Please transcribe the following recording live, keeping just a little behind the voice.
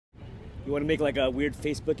You want to make like a weird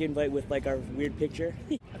Facebook invite with like our weird picture?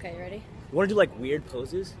 Okay, you ready? You want to do like weird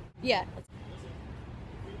poses? Yeah.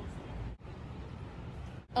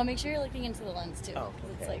 Oh, make sure you're looking into the lens too. Oh,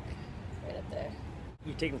 because okay. it's like right up there.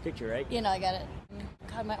 You're taking a picture, right? Yeah, no, I got it.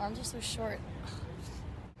 God, my arms are so short.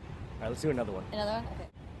 All right, let's do another one. Another one? Okay.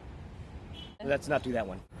 Let's not do that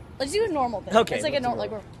one. Let's do a normal thing. Okay, It's like a let's do normal,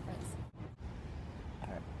 like normal. we're friends.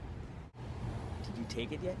 All right. Did you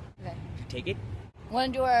take it yet? Okay. Did you take it?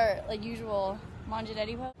 Want to do our like usual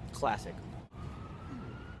Monjannetty pose? Classic.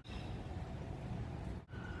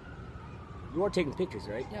 You are taking pictures,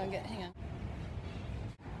 right? No, hang on.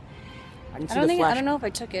 I can see the flash. I don't know if I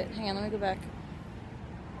took it. Hang on, let me go back.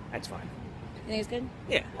 That's fine. You think it's good?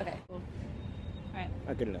 Yeah. Okay, cool. Alright.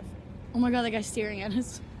 Not good enough. Oh my god, that guy's staring at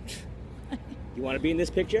us. You want to be in this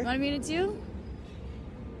picture? You want me to too?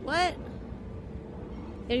 What?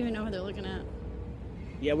 They don't even know who they're looking at.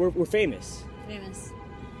 Yeah, we're famous. Famous.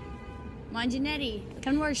 Monjannetty,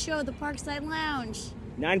 come to our show at the Parkside Lounge.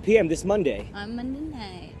 9 p.m. this Monday. On Monday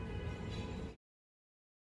night.